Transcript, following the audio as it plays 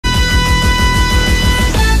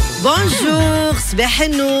بونجور، صباح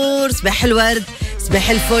النور، صباح الورد، صباح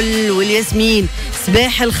الفل والياسمين،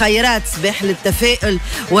 صباح الخيرات، صباح التفاؤل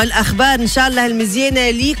والأخبار إن شاء الله المزيانة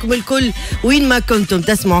ليكم الكل وين ما كنتم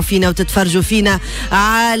تسمعوا فينا وتتفرجوا فينا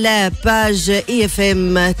على باج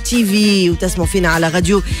EFM TV وتسمعوا فينا على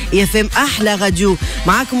راديو EFM أحلى راديو.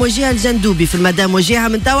 معاكم وجيهة الجندوبي في المدام وجيهة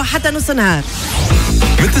من توا حتى نص نهار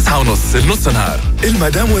من 9:30 لنص نهار.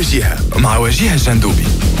 المدام وجيهة مع وجيهة الجندوبي.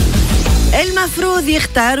 المفروض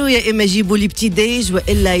يختاروا يا إما يجيبوا لي بتي ديج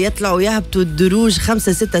وإلا يطلعوا يهبطوا الدروج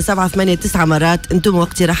 5 6 7 8 9 مرات. انتم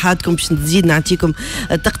واقتراحاتكم باش نزيد نعطيكم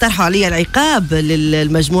تقترحوا علي العقاب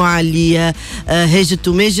للمجموعة اللي هاجت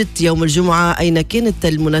وماجت يوم الجمعة أين كانت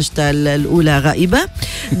المناشطة الأولى غائبة.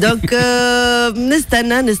 دونك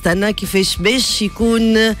نستنى كيفاش باش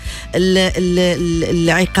يكون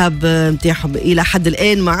العقاب نتاعهم. إلى حد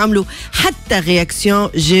الآن ما عملوا حتى رياكسيون،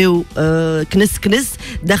 جاو كنس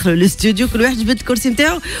دخلوا الاستوديو كل واحد جبت الكرسي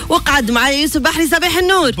نتاعو وقعد معايا يوسف بحري. صباح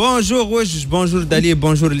النور. بونجور وجه، بونجور دالي،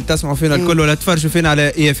 بونجور اللي تسمعوا فينا الكل ولا تفرجوا فينا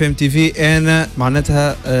على EFM TV. انا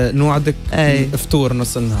معناتها نوعدك فطور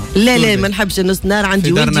نص النهار. لا ما نحبش نص النهار،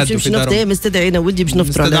 عندي ولدي باش نفطر. مستدعي انا ولدي باش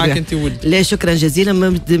نفطر. مستدعك انت ولدي؟ لا شكرا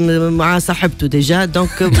جزيلا، مع صاحبته ديجا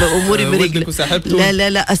دونك اموري مريقله.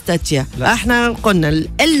 لا استاتيا. احنا قلنا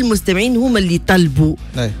المستمعين هما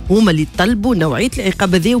اللي طلبوا نوعيه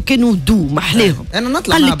العقاب هذه وكانوا دو محلاهم. انا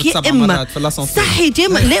نطلع معاه بالسبع مرات في الاسانسور. صحيت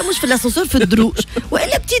لا مش في الاسانسور، في الدروج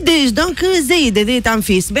والا بتي ديج. دونك زايد هذا تعمل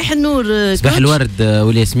فيه. صباح النور. صباح الورد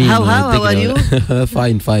والياسمين. هاو ار يو؟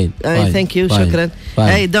 فاين ثانك يو شكرا.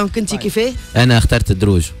 اي دونك انت كيفاه؟ انا اخترت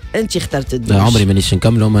الدروج. انت اخترت الدروج. عمري مانيش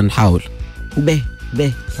نكمله ما نحاول.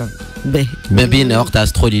 باهي ما بين وقتها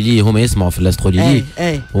استروليلي هما يسمعوا في الاستروليلي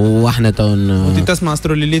واحنا وانت تسمع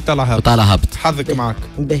استروليلي طالع هابط حظك معك.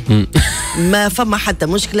 ما فما حتى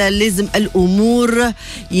مشكله، لازم الامور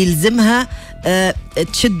يلزمها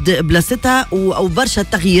تشد بلاصتها او برشا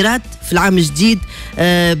تغييرات في العام الجديد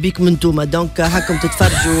بيكم انتوما. دونك هاكم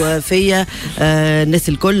تتفرجوا فيا الناس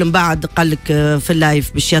الكل. من بعد قال لك في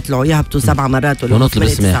اللايف باش يطلعوا يهبطوا 7 مرات ولا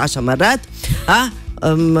 10 مرات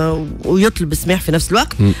ويطلب سماح في نفس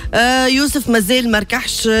الوقت. يوسف مازال ما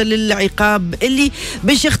ركحش للعقاب اللي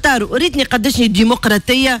باش يختاروا. ريتني قدشني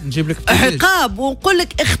ديمقراطيه نجيب لك عقاب ونقول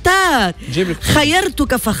لك اختار.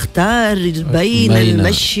 خيرتك فاختار بين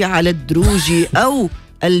المشي على الدروج او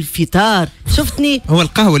الفطار. شفتني هو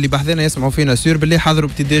القهوه اللي بحذنا يسمعوا فينا سير بالله حضروا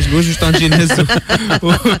ابتداج الوجه تنجي نهزوا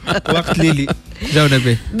وقت ليلي جاونا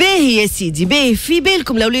به. باهي يا سيدي، باهي في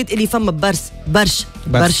بالكم الاولاد اللي فما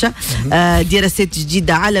برشا دراسات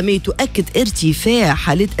جديده عالميه تؤكد ارتفاع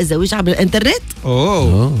حالات الزواج عبر الانترنت.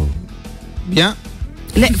 بيان.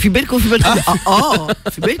 لا في بالكم في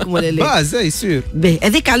بالكم ولا لا؟ زي سير. باهي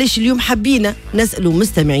هذاك علاش اليوم حبينا نسالوا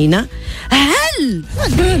مستمعينا هل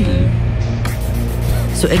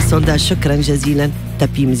سؤال سونداج. شكرا جزيلا،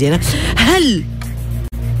 تابي مزيانه. هل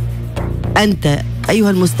انت ايها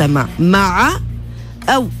المستمع مع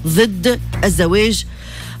او ضد الزواج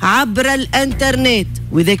عبر الانترنت؟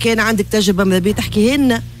 واذا كان عندك تجربه ماذا بيا تحكيها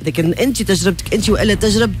لنا، اذا كان انت تجربتك انت والا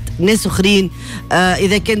تجربه ناس اخرين،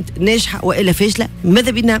 اذا كنت ناجحه والا فاشله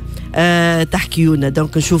ماذا بينا تحكيونا.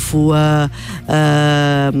 دونك نشوفوا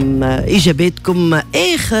اجاباتكم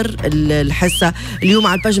اخر الحصه اليوم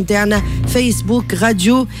على الباج نتاعنا فيسبوك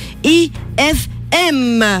راديو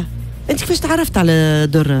EFM. انت كيفاش تعرفت على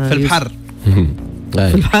دور في البحر؟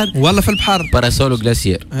 في البحر والله في البحر باراسول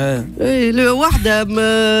وغلاسيير. واحدة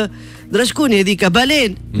درا شكون هذيك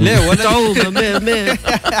بالين؟ لا ولا تعوم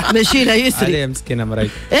ماشي لها يسري عليها مسكينه مريض.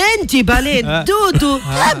 انت بالين دودو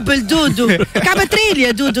قبل دودو كعبتريل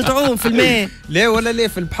يا دودو تعوم في الماء. لا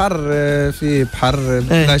في البحر، في بحر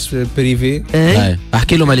بلاش بريفي.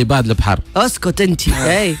 احكي لهم اللي بعد البحر. اسكت انت.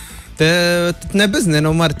 تتنابزنا انا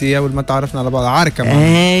ومرتي اول ما تعرفنا على بعض عركه معنا.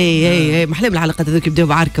 اي محلم العلاقات هذوك يبداو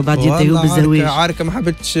بعركه بعد ينتهيوا بالزواج. عركه ما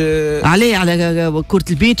حبيتش على كره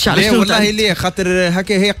البيتش. على شنو والله ليه؟ خاطر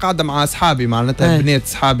هكا هي قاعده مع اصحابي معناتها بنات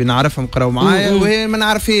اصحابي نعرفهم قراو معايا وهي ما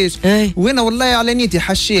نعرفش. وانا والله على نيتي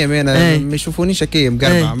حشيم، انا ما يشوفونيش هكا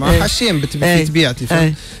مقربع ما حشيم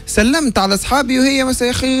بطبيعتي. سلمت على اصحابي وهي مثلا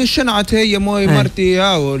يا اخي شنعت هي مرتي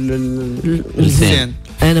هاو اللسان.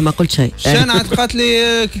 انا ما قلت شيء. شنعت قالت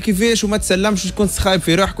لي كيفاش وما تسلمش كنت خايب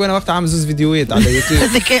في روحك، وانا وقتها عامل زوز فيديوهات على يوتيوب.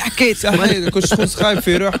 هذيك حكيت كنت خايب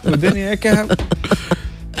في روحك والدنيا هكا.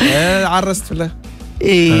 عرست في الله.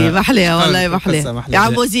 محليها والله محليها يا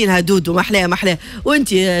عبوزين هدودو محليها.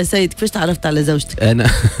 وانت يا سيد كيفاش تعرفت على زوجتك؟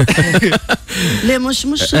 انا لا مش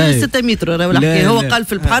 6 متر ولا حكايه. هو قال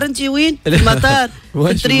في البحر، انت وين؟ في المطار.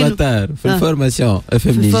 في المطار في الفورماسيون.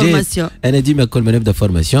 فهمني انا ديما كل ما نبدا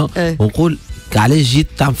فورماسيون ونقول علاش جيت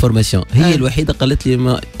تعمل فورماسيون. هي الوحيده قالت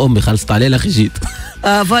لي امي خلصت عليها اخي جيت.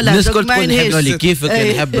 فوالا الناس الكل تقول نحب نولي كيفك،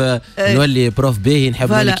 نحب نولي بروف باهي،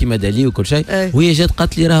 نحب نولي كيما دالي وكل شيء. وهي جات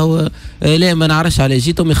قالت لي راهو لا ما نعرفش على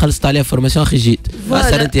جيت، امي خلصت عليها فورماسيون اخي جيت.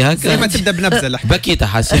 صار انت هكا زي ما تبدا بنبذه بكيت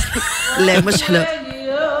حاسس. لا مش حلو.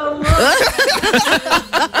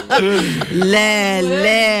 لا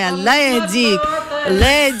لا الله يهديك الله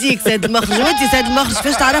يهديك سيد المخرج. وانت سيد المخرج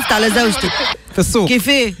كيفاش تعرفت على زوجتك؟ في السوق.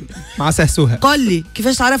 كيفاه؟ مع سهسوها. قل لي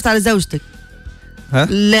كيفاش تعرفت على زوجتك؟ ها؟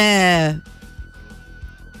 لا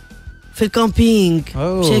في الكامبينج.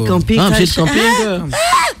 مشي الكامبينج. مشي الكامبينج.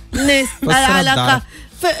 الناس العلاقة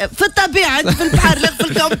في الطبيعة في البحر لا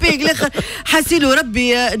في الكامبينج لا. حاسيلو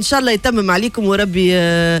ربي ان شاء الله يتمم عليكم وربي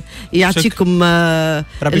يعطيكم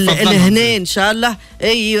الهنا ان شاء الله.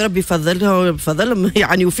 اي ربي يفضلهم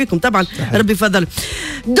يعني وفيكم طبعا ربي يفضل.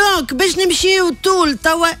 دونك باش نمشيو طول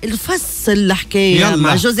توا الفصل الحكاية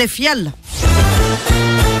مع جوزيف. يلا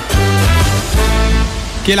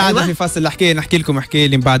كي العادة في فصل الحكاية نحكي لكم حكاية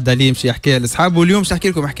اللي من بعد دالي يمشي يحكيها لاصحابه، واليوم باش نحكي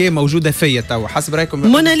لكم حكاية موجودة فيا توا. حسب رايكم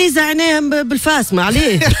موناليزا عينيها بالفاس ما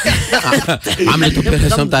عليه. عملت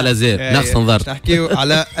اوبيراسيون تاع لازير ناقص نظر. نحكيو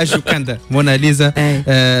على الجوكاندا موناليزا.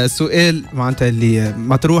 سؤال معناتها اللي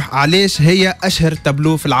مطروح، علاش هي اشهر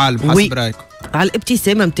تابلو في العالم حسب رايكم؟ على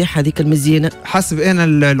الابتسامه نتاعها هذيك المزيانه. حسب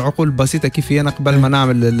انا العقول البسيطه كيف انا قبل ما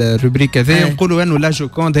نعمل الروبريك هذا نقولوا انه لا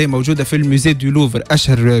جوكوند هي موجوده في الموزي دو لوفر،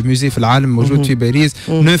 اشهر موزي في العالم موجود في باريس.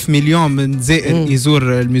 9 مليون من زائر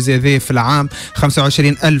يزور الموزي هذا في العام،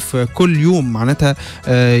 25,000 كل يوم معناتها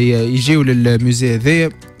يجيو للموزي هذا.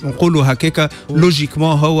 نقولوا هكاكا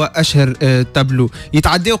لوجيكمون هو اشهر تابلو.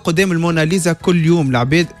 يتعداو قدام الموناليزا كل يوم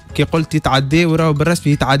العباد، كي قلت يتعداو راهو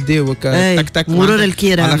بالرسمي يتعداو تك تك مرور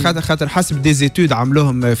الكرام، على خاطر حسب دي زيتود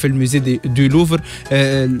عملوهم في الموزي دو لوفر.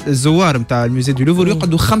 الزوار نتاع الموزي دو لوفر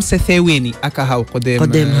يقعدوا 5 ثواني هكا هاو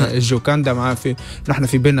قدام الجوكاندا. مع نحن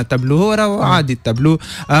في بالنا تابلو هو راهو عادي التابلو،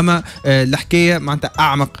 اما الحكايه معناتها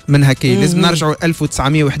اعمق من هكايا. لازم نرجعوا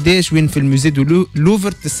 1911 وين في الموزي دو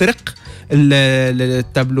لوفر تسرق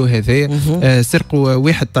التابلو هذا. سرقوا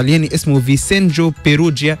واحد طلياني اسمه فيسنجو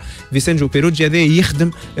بيروجيا. فيسنجو بيروجيا هذا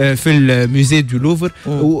يخدم في الموزي دو لوفر،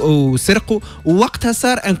 وسرقوا. ووقتها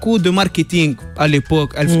صار ان كود دو ماركتينغ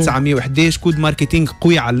اليبوك 1911، كود ماركتينغ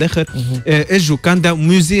قوي على الاخر. الجوكاندا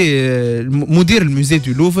مدير الموزي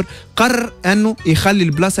دو لوفر قرر انه يخلي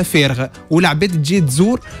البلاصه فارغه والعباد تجي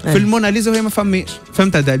تزور في الموناليزا وهي ما فماش.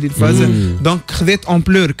 فهمت هذا الفاز؟ دونك خذت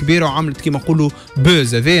امبلور كبيره وعملت كيما نقولوا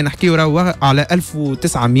بوز. هذا نحكيو راهو على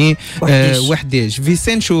 1911.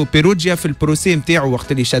 فيسنشو بيروجيا في البروسي نتاعو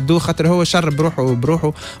وقت اللي شدوه، خاطر هو شرب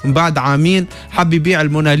بروحه من بعد عامين حب يبيع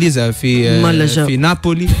الموناليزا في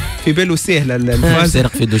نابولي. في باله سهله الفاز،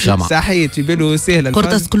 سرق في دوشامع صحيح، في باله سهله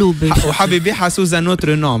قرطاس قلوب، وحب يبيعها سوزا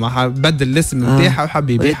نوتر نوم، بدل الاسم نتاعها وحب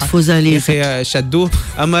يبيعها. شدوه.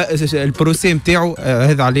 اما البروسي نتاعو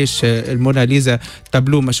هذا علاش الموناليزا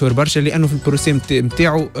تابلو مشهور برشا، لانه في البروسي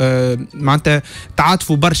نتاعو معناتها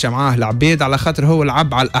تعاطفوا برشا معاه العباد، على خاطر هو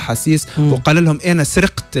لعب على الاحاسيس وقال لهم انا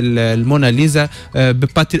سرقت الموناليزا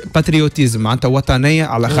بباتريوتيزم، معناتها وطنيه،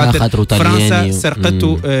 على خاطر فرنسا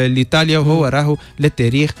سرقته لايطاليا، وهو راهو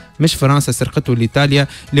للتاريخ مش فرنسا سرقته لايطاليا.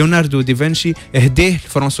 ليوناردو دافنشي اهداه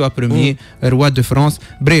لفرانسوا بروميي روا دو فرانس.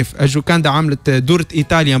 بريف الجوكاندا عملت دورة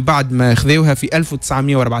ايطاليا بعد ما خذوها في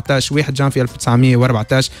 1914، 1 جانفي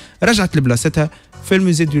 1914 رجعت لبلاصتها في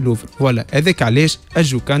الموزي دو لوفر. فوالا هذاك علاش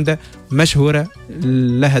الجوكاندا مشهوره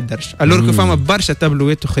لها الدرجه. الوغ فما برشا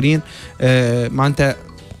تابلوات اخرين معناتها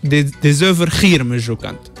دي زوفر خير من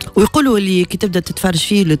الجوكاندا. ويقولوا اللي كي تبدا تتفرج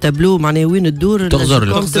فيه لو تابلو معناها وين الدور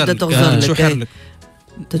تغزر لك.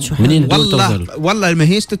 منين والله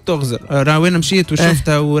ماهيش تتغزر. راه انا مشيت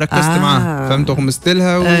وشفتها وركزت معاها، فهمت، وغمست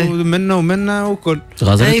لها ومنا وكل.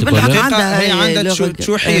 بالحقيقه هي عندها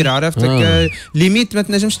شو حيره، عرفتك ليميت ما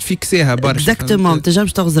تنجمش تفيكسيها برشا. اكزاكتومون ما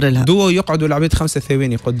تنجمش تغزر لها. دو يقعدوا العباد 5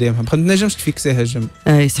 ثواني قدامهم، ما تنجمش تفيكسيها الجم.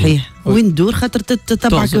 اي صحيح. وين الدور خاطر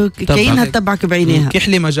تتبعك كاينها تتبعك بعينيها. كي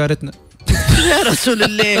حليمه جارتنا. يا رسول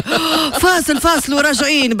الله. فاصل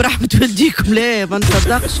وراجعين برحمه والديكم. لا ما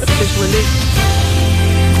نصدقش كيفاش وليت.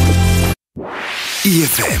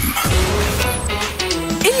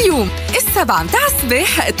 اليوم 7 متاع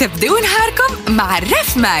الصباح تبدأوا نهاركم مع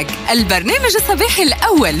الرف ماج، البرنامج الصباحي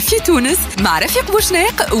الأول في تونس مع رفيق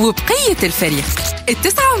بوشناق وبقية الفريق.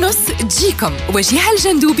 9:30 تجيكم وجيهة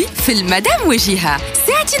الجندوبي في المدام وجيهة،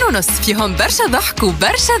 ونص فيهم برشا ضحك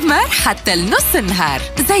وبرشا دمار حتى النص النهار.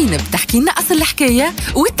 زينب تحكي لنا أصل الحكاية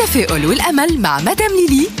والتفاؤل والأمل مع مدام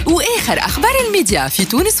ليلي، وآخر أخبار الميديا في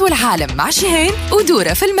تونس والعالم مع شيهان،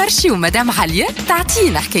 ودورة في المرشي ومدام عليا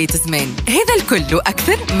تعطينا حكاية زمان. هذا الكل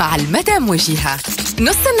وأكثر مع المدام وجيهة.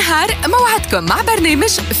 نص النهار موعدكم مع برنامج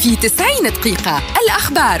في 90 دقيقة،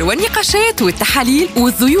 الأخبار والنقاشات والتحاليل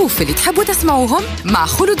والضيوف اللي تحبوا تسمعوهم مع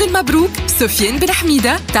خلود المبروك، سفيان بن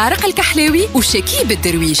حميدة، طارق الكحلاوي وشكيب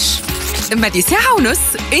الدرويش. مدي ساعة ونص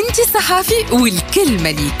انت الصحافي والكل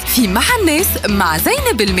مليك في مع الناس مع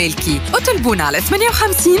زينب المالكي. اطلبونا على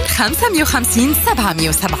 58 550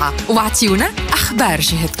 707 واعطيونا أخبار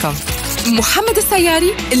جهتكم. محمد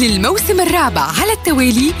السياري للموسم الرابع على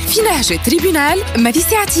التوالي في نهج تريبونال مدي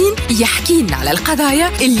ساعتين يحكي لنا على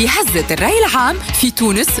القضايا اللي هزت الرأي العام في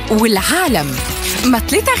تونس والعالم. ما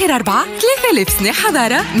 3 غير 4 3000 سنة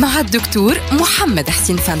حضارة مع الدكتور محمد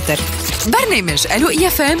حسين فنتر. برنامج ألو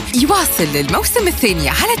إيفام يواصل للموسم الثاني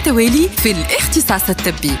على التوالي في الاختصاص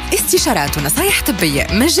الطبي، استشارات ونصايح طبية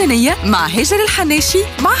مجانية مع هاجر الحناشي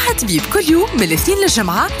مع طبيب كل يوم من الاثنين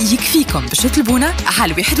للجمعة. يكفيكم باش تطلبونا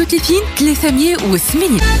على 31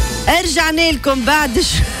 380. رجعنا لكم بعد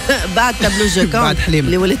بعد تبلوجة بعد حليمة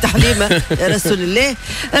اللي ولات حليمة يا رسول الله.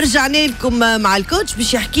 رجعنا لكم مع الكوتش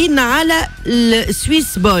باش يحكي لنا على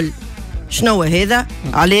السويس بول. شنو هذا؟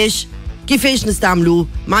 علاش؟ كيفاش نستعملوه؟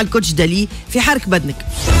 مع الكوتش دالي في حرك بدنك.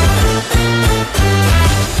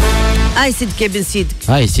 هاي سيدك يا بن سيدك.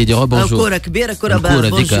 هاي سيدي بونجور. كورة كبيرة كورة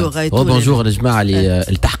بونجور. بونجور الجماعة اللي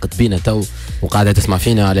التحقت بينا تو وقاعدة تسمع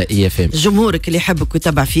فينا على اي اف ام. جمهورك اللي يحبك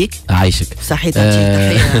ويتبع فيك. عايشك. صحيح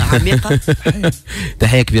تحية عميقة.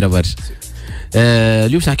 تحية كبيرة برشا.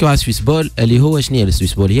 اليوم باش نحكيو على السويس بول. اللي هو شنو هي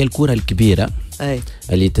السويس بول؟ هي الكرة الكبيرة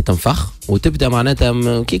اللي تتنفخ وتبدا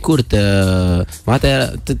معناتها كي كورة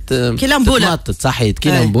معناتها كي لامبولا صحيت كي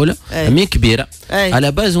لامبولا مي كبيرة.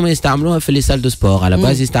 على باز هما يستعملوها في لي سال دو سبور، على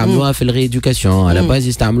باز يستعملوها في الريدوكاسيون، على باز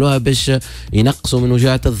يستعملوها باش ينقصوا من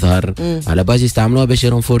وجاعة الظهر، على باز يستعملوها باش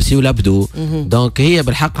يرونفورسيو لابدو. دونك هي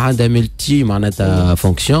بالحق عندها ملتي معناتها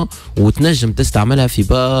فونكسيون وتنجم تستعملها في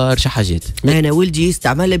برشا حاجات. انا ولدي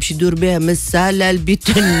يستعملها باش يدور بها من الصالة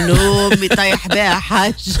لبيت النوم يطيح بها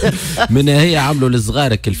حاجة. منها هي عملوا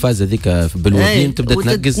للصغار الفاز هذيك بالوردين تبدا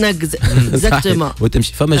تنقز اكزاكتومون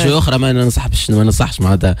وتمشي. فما شيء اخرى ما ننصحش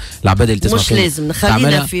معناتها العباد اللي تسمع مش لازم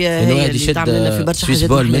نخلينا في هي اللي تعملنا في برشا حاجات. سويس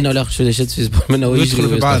بول منه ولا شو يشد سويس بول منه ويجري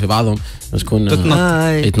في بعضهم شكون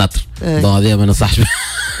يتنطر. دونك هذا ما ننصحش.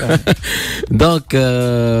 دونك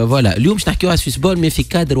فوالا اليوم باش نحكيو على سويس بول مي في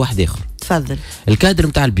كادر واحد اخر. تفضل. الكادر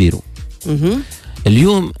نتاع البيرو.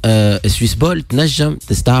 اليوم السويس بول تنجم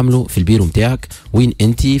تستعمله في البيرو نتاعك وين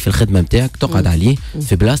انت في الخدمه نتاعك تقعد عليه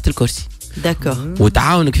في بلاصه الكرسي. داكور.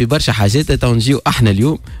 وتعاونك في برشا حاجات. تو نجيو احنا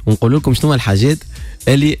اليوم ونقول لكم شنو الحاجات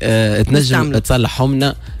اللي تنجم تصلحهم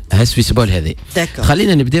لنا هالسويس بول هذه.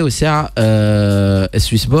 خلينا نبداو الساعه.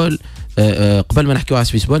 السويس بول قبل ما نحكيو على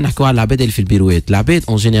سويس بول نحكيو على العباد اللي في البيروات. العباد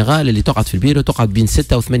اون جينيرال اللي تقعد في البيرو تقعد بين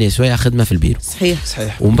 6 و8 سوايع خدمه في البيرو.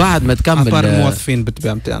 صحيح. ومن بعد ما تكمل الموظفين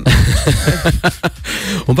بالطبيعه نتاعنا.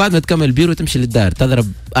 ومن بعد ما تكمل البيرو تمشي للدار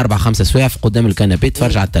تضرب 4-5 سوايع قدام الكنبه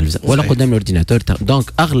تفرج على التلفزه ولا قدام الاورديناتور.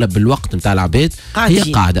 دونك اغلب الوقت نتاع العباد هي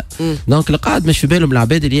قاعده. دونك القاعد مش في بالهم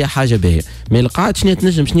العباد اللي هي حاجه باهيه. مي القاعد شنو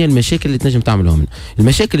هي المشاكل اللي تنجم تعملهم لنا؟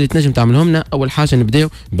 المشاكل اللي تنجم تعملهم لنا اول حاجه نبداو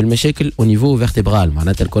بالمشاكل او نيفو فيرتيبرال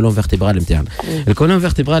معناتها الكولون فيرتيبرال نتاعنا. الكولون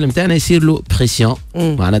فيرتيبرال نتاعنا يصير له بريسيون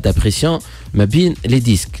معناتها بريسيون ما بين لي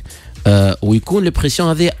ديسك. ويكون البريسيون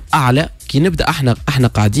هذه اعلى كي نبدا احنا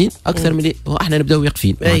قاعدين اكثر من اللي احنا نبداو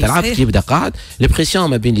واقفين. معناتها العبد كي يبدا قاعد البريسيون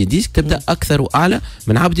ما بين لي ديسك تبدا اكثر واعلى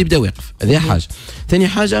من عبد يبدا واقف. هذه حاجه. ثاني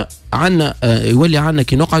حاجه عندنا يولي عندنا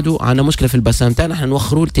كي نقعدوا عندنا مشكله في الباسان نتاعنا. احنا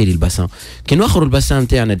نوخروا التالي الباسان. كي نوخروا الباسان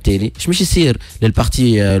نتاعنا التالي مش يصير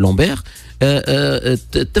للبارتي لومبير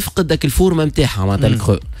تفقد داك الفورمه نتاعها معناتها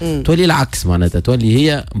الكرو تولي العكس معناتها تولي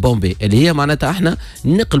هي بومبي اللي هي معناتها احنا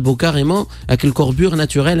نقلبوا كاريمون هاك الكوربور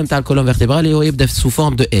ناتوريل نتاع الكولون فيرتيبرال اللي هو يبدا سو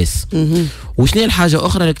فورم دو اس. وشنو هي الحاجه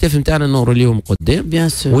اخرى الكتاف نتاعنا نورليهم قدام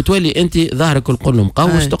وتولي انت ظهرك الكل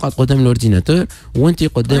مقوس تقعد قدام الاورديناتور وانت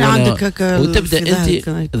قدام وتبدا انت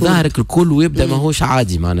ظهرك الكل ويبدا ماهوش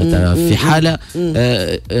عادي معناتها في حاله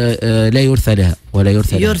لا يرثى لها ولا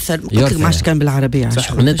يرثى ما عادش كان بالعربيه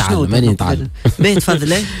نتعلم ماني نتعلم. باهي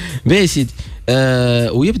تفضل. باهي سيدي.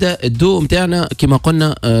 ويبدا الدو نتاعنا كما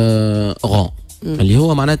قلنا غون اللي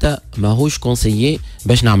هو معناتها ماهوش كونسيي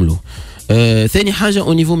باش نعملوه. ثاني حاجه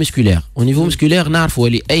او نيفو مسكولير نعرفوا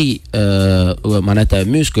اللي اي معناتها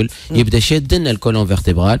ميسكل يبدا شاد لنا الكولون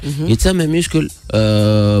فيرتيبرال يتسمى ميسكل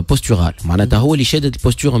بوستورال معناتها هو اللي شادد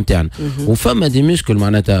البوستور نتاعنا وفما دي ميسكل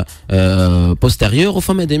معناتها بوستيريور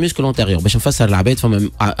وفما دي ميسكل انتيريور باش نفسر العباد فما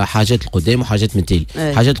حاجات القدام وحاجات من تالي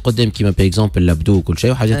حاجات القدام كيما باغ اكزومبل الابدو وكل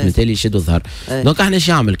شيء وحاجات من تالي يشدوا الظهر دونك احنا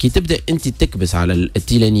شو يعمل كي تبدا انت تكبس على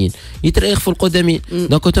التيلانين يتريخ في القدامين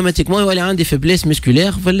دونك اوتوماتيكمون يولي عندي فيبليس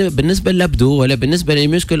مسكولير بالنسبه للابدو ولا بالنسبه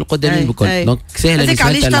للميسكل القدامين بكل دونك سهله هذيك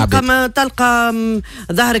علاش تلقى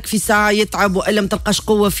ظهرك في ساعه يتعب والا ما تلقاش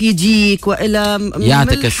قوه في يديك والا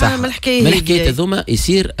يعطيك الصحه من الحكايه هذوما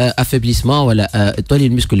يصير افيبليسمون ولا تولي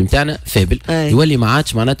الميسكل نتاعنا فابل يولي ما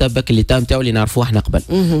عادش معناتها باك اللي تام تاعو اللي نعرفوه احنا قبل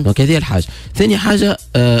دونك هذه الحاجه. ثاني حاجه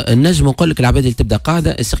النجم نقول لك العباد اللي تبدا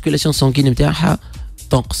قاعده السيركيلاسيون سانكين نتاعها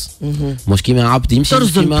تنقص مش كيما عبد يمشي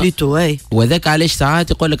ترزم وذاك علاش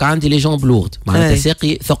ساعات يقول لك عندي لي جامب لورد معناتها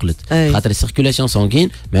ساقي ثقلت خاطر السيركيلاسيون سانكين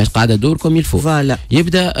ماهيش قاعده تدور كوم يلفو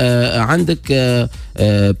يبدا عندك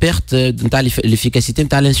بيرت نتاع ليفيكاسيتي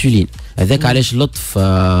نتاع الانسولين هذاك علاش لطف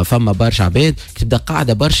فما برشا عباد تبدا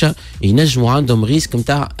قاعده برشا ينجموا عندهم ريسك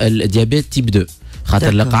نتاع الديابيت تيب 2 خاطر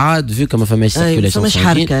القعاد فيو كما فماش سيركيلاسيون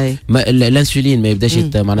سانكين الانسولين ما يبداش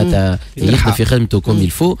معناتها يخدم في خدمته كوم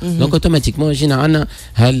يلفو دونك اوتوماتيكمون جينا عندنا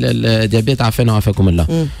الديابيت عافانا وعافاكم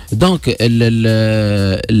الله دونك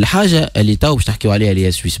الحاجه اللي تو باش نحكيو عليها اللي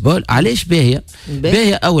هي سويس بول علاش باهيه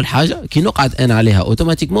اول حاجه كي نقعد انا عليها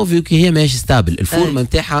اوتوماتيكمون فيو كي هي ماهيش ستابل الفورمه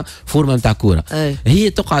نتاعها فورمه نتاع كوره هي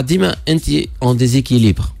تقعد ديما انت اون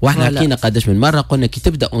ديزيكيليبر واحنا حكينا قداش من مره قلنا كي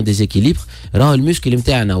تبدا اون ديزيكيليبر راهو المشكل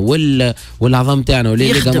نتاعنا والعظام نتاعنا ولا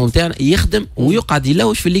الليغامون نتاعنا يخدم ويقعد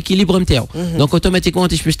يلوش في الليكيليبر نتاعو دونك اوتوماتيكمون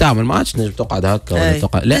انت باش تعمل ما عادش تنجم تقعد هكا ولا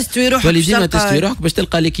تقعد لا تولي ديما تستوي روحك باش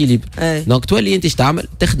تلقى ليكيليبر دونك تولي انت تعمل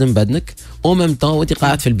تخدم بدنك او ميم طون وانت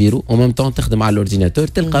قاعد في البيرو او ميم طون تخدم على الاورديناتور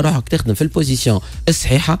تلقى روحك تخدم في البوزيسيون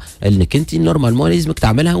الصحيحه انك انت نورمالمون لازمك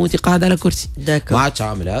تعملها وانت قاعد على كرسي ما عادش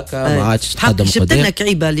عامل هكا ما عادش تقدم قدام شفت لنا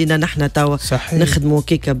كعيبه لينا نحن توا نخدموا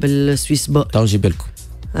كيكا بالسويس بول تو نجيب لكم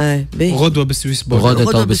غدوه بالسويس بول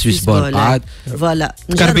غدوه بالسويس بول قاعد فوالا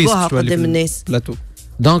نجربوها قدام الناس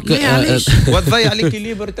دونك وتضيع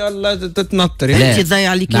ليكيليبر تتنطر انت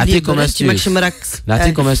تضيع ليكيليبر انت ماكش مركز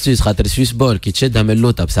نعطيكم استيز خاطر سويس بول كي تشدها من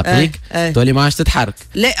اللوطه بساقيك تولي ما عادش تتحرك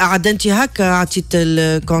لا عاد انت هكا عطيت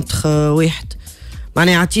الكونتر واحد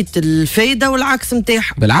معناها عطيت الفايده والعكس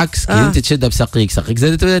نتاعها بالعكس كي انت تشدها بساقيك ساقيك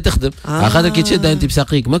زاد تبدا تخدم خاطر كي تشدها انت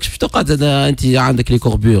بساقيك ماكش باش تقعد زاد انت عندك لي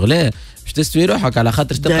كوربور لا باش تستوي روحك على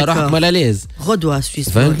خاطر تلقى روحك مالالاز غدوه سويس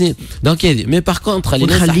فهمتني دونك هذه مي باغ كونتر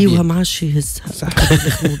خليوها ما عادش يهزها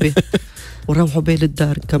نخدموا بها وروحوا بيه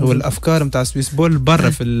للدار نكملوا والافكار نتاع سويس بول برا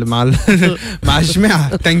في مع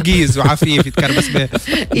الجماعه تنقيز وعفيف يتكربس بها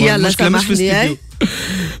يلا سامحني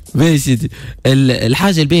باهي سيدي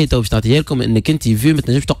الحاجه الباهيه تو باش نعطيها لكم انك انت فيو ما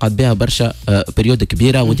تنجمش تقعد بها برشا بريود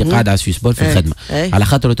كبيره وانت قاعد على سويس بول في الخدمه على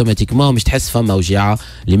خاطر اوتوماتيكمون مش تحس فما وجيعه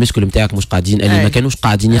اللي مشكل نتاعك مش قاعدين اللي ما كانوش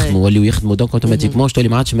قاعدين يخدموا ولاو يخدموا دونك اوتوماتيكمون تولي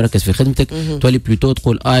ما عادش مركز في خدمتك تولي بلوتو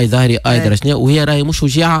تقول ظهري درشنا وهي راهي مش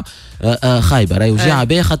وجيعه خايبه راهي وجيعه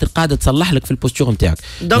باهيه خاطر قاعده تصلح لك في البوستور نتاعك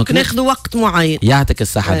دونك ناخذوا وقت معين يعطيك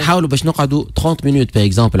الصحه نحاولوا باش نقعدوا 30 مينوت باغ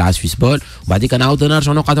اكزومبل على سويس بول وبعديك نعاودوا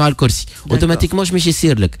نرجعوا نقعدوا على الكرسي اوتوماتيكمون مش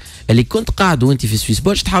يصير لك اللي كنت قاعد وانت في سويس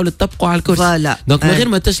بول تحاول تطبقوا على الكرسي دونك من غير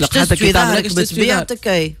ما تشلق حتى كي تعمل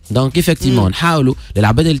بطبيعتك دونك ايفيكتيفمون نحاولوا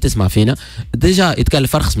للعباد اللي تسمع فينا ديجا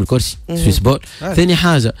يتكلف ارخص من الكرسي سويس بول ثاني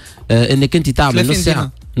حاجه انك انت تعمل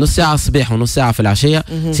نص ساعه الصباح ونص ساعه في العشيه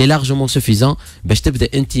سي لارجومون سوفيزون باش تبدا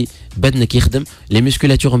انت بدنك يخدم لي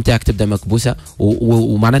ميسكولاتور نتاعك تبدا مكبوسه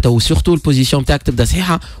ومعناتها وسورتو البوزيسيون نتاعك تبدا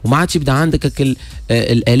صحيحه وما عادش يبدا عندك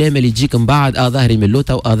الالام اللي تجيك من بعد ظهري من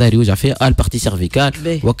اللوطه ظهري يوجع فيها البارتي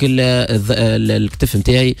سيرفيكال وكل الكتف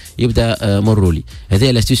نتاعي يبدا مرولي هذه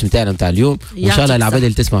الاستيوس نتاعنا نتاع اليوم وان شاء الله العباد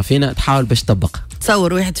اللي تسمع فينا تحاول باش تطبقها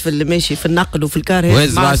تصور واحد في ماشي في النقل وفي الكار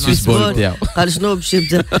هيك مع سويس بول نتاعو قال شنو باش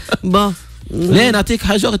يبدا بون لا نعطيك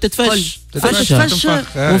حاجه تتفش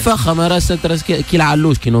ونفخم راس كي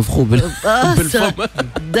العلوش كي نفخوه بالفم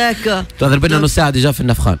داكا تضرب لنا نص ساعه ديجا في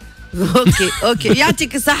النفخان اوكي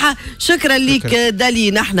يعطيك الصحه شكرا ليك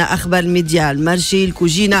دالي نحن اخبار الميديا المرشي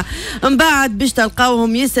الكوجينه من بعد باش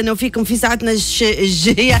تلقاوهم يستنوا فيكم في ساعتنا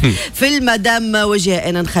الجايه في المدام وجهه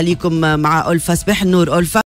انا نخليكم مع ألفا صباح النور ألفا